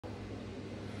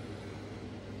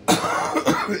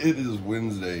It is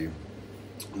Wednesday,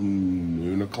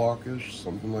 noon o'clock-ish,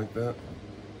 something like that.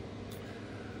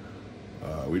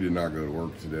 We did not go to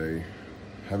work today.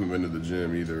 Haven't been to the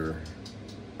gym either.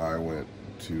 I went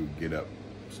to get up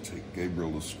to take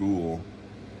Gabriel to school.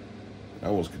 I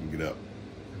almost couldn't get up.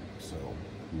 So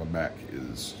my back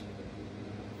is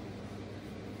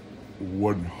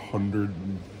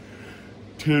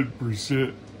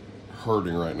 110%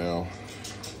 hurting right now.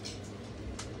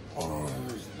 Oh,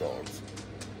 there's dogs.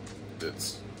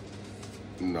 It's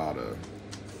not a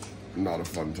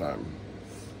fun time.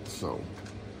 So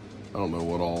I don't know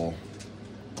what all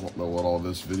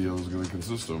this video is going to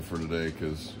consist of for today,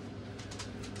 because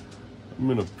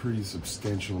I'm in a pretty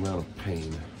substantial amount of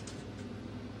pain.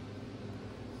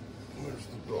 Where's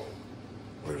the dog?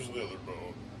 Where's the other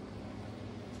dog?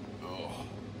 Oh.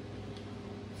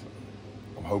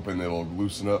 I'm hoping it'll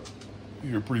loosen up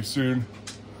here pretty soon,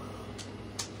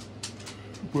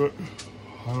 but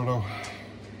I don't know.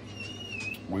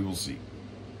 We will see.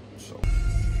 So,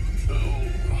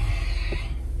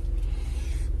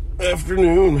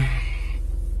 afternoon.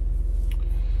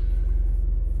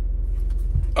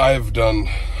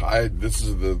 This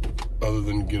is other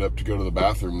than get up to go to the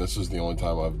bathroom, this is the only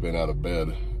time I've been out of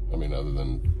bed. I mean, other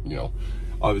than, you know,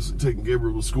 obviously taking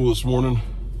Gabriel to school this morning.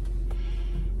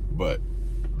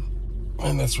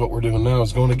 And that's what we're doing now,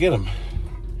 is going to get him.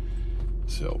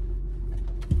 So,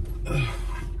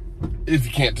 if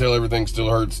you can't tell, everything still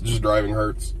hurts. Just driving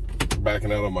hurts.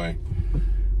 Backing out of my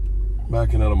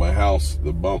house,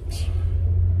 the bumps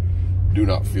do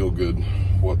not feel good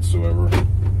whatsoever.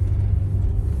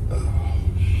 Oh,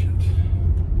 shit.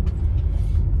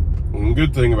 One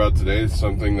good thing about today is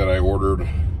something that I ordered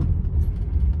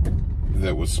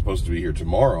that was supposed to be here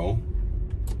tomorrow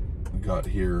got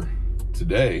here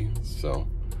today. So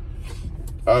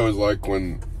I always like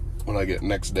when I get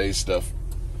next day stuff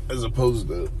as opposed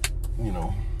to, you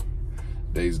know,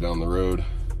 days down the road.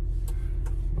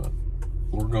 But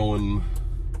we're going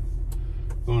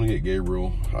to get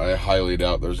Gabriel. I highly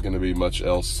doubt there's going to be much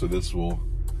else, so this will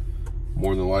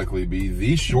more than likely be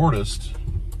the shortest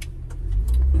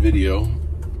video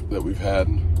that we've had.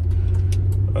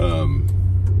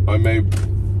 I may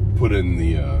put in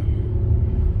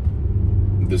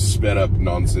the sped up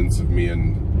nonsense of me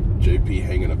and JP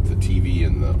hanging up the TV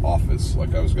in the office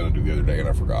like I was going to do the other day, and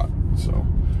I forgot. So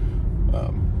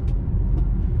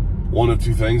one of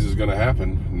two things is going to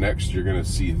happen. Next, you're going to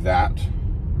see that.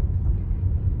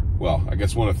 Well, I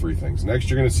guess one of three things. Next,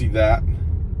 you're going to see that.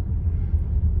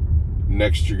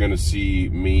 Next, you're going to see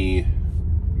me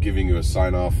giving you a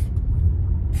sign-off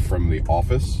from the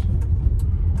office.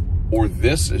 Or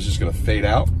this is just going to fade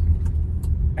out,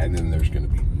 and then there's going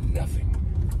to be nothing.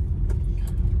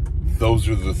 Those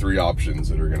are the three options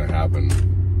that are going to happen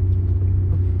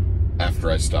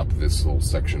after I stop this little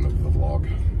section of the vlog.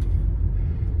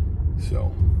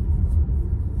 So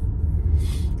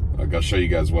I'll show you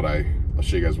guys what I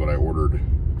ordered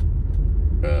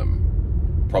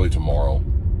probably tomorrow,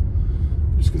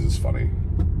 just because it's funny.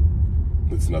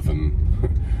 It's nothing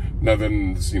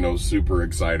you know, super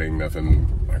exciting, nothing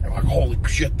like holy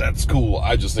shit, that's cool.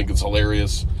 I just think it's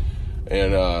hilarious,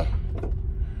 and I'm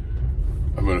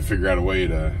gonna figure out a way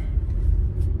to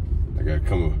I'm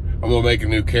gonna make a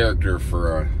new character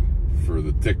for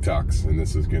the TikToks, and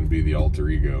this is gonna be the alter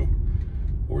ego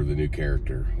or the new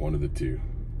character, one of the two.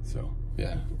 So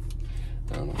yeah,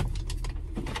 I don't know.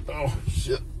 Oh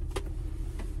shit.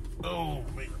 Oh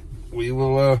man. We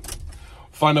will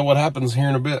find out what happens here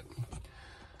in a bit.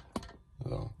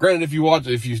 So, granted, if you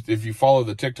follow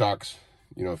the TikToks,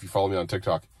 you know, if you follow me on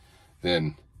TikTok,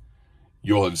 then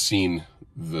you'll have seen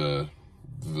the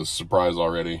surprise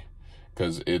already,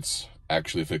 because it's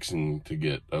actually fixing to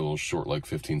get a little short, like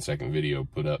 15-second video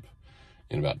put up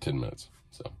in about 10 minutes.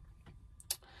 So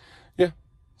yeah,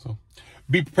 so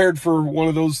be prepared for one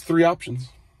of those three options.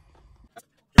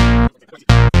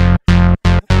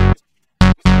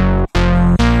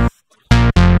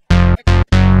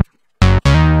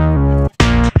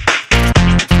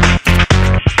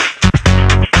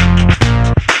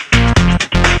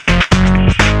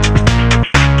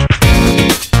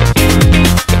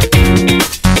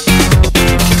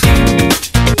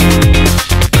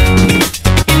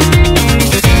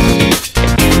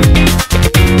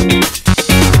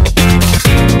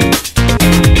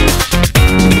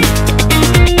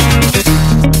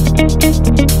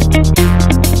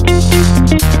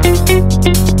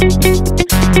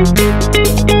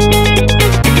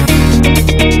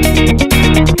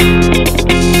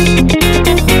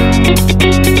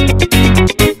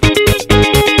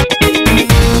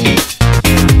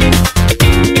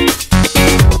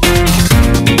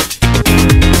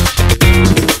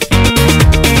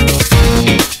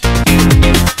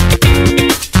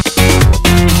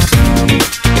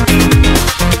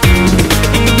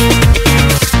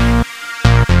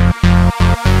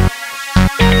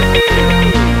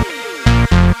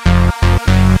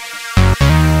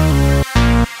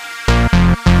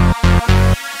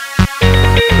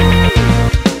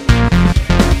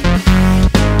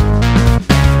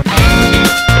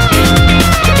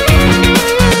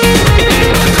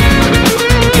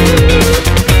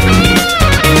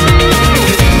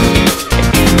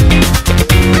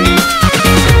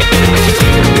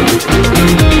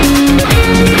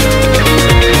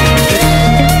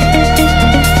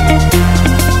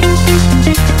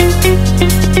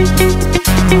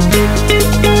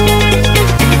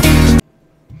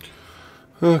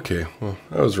 Okay, well,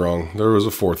 I was wrong. There was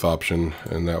a fourth option,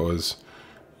 and that was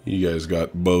you guys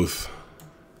got both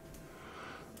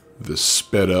the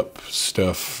sped up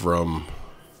stuff from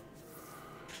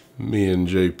me and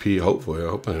JP. Hopefully, I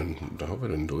hope I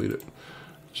didn't delete it.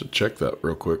 Should check that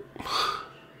real quick.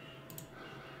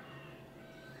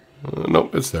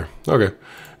 Nope, it's there. Okay,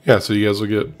 yeah. So you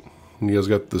guys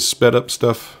got the sped up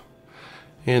stuff,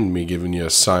 and me giving you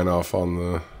a sign off on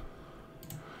the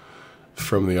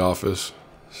from the office.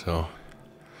 So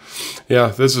yeah,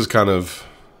 this is kind of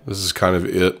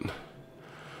it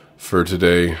for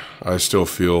today. I still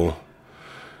feel,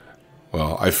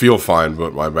 well, I feel fine,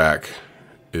 but my back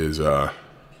is not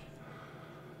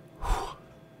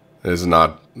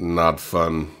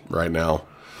fun right now.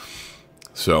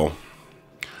 So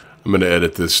I'm gonna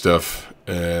edit this stuff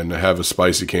and have a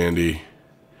spicy candy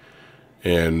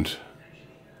and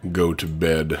go to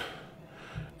bed,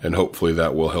 and hopefully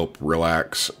that will help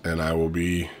relax, and I will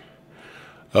be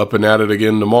up and at it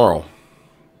again tomorrow.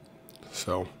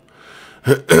 So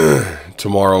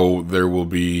tomorrow there will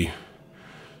be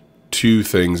 2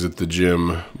 things at the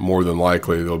gym. More than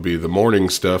likely there'll be the morning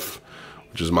stuff,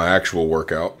 which is my actual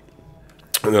workout,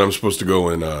 and then I'm supposed to go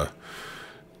and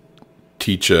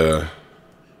teach a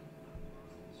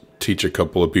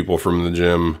couple of people from the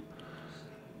gym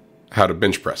how to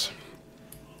bench press.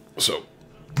 So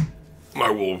I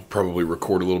will probably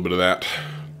record a little bit of that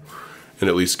and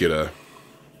at least get a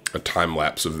time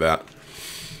lapse of that.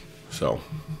 So,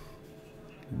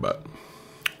 but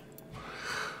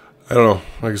I don't know.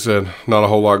 Like I said, not a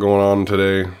whole lot going on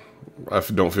today. I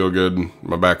don't feel good.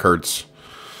 My back hurts.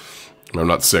 I'm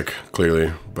not sick,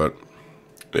 clearly, but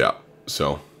yeah.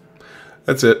 So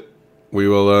that's it. We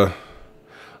will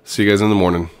see you guys in the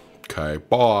morning. Okay,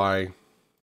 bye.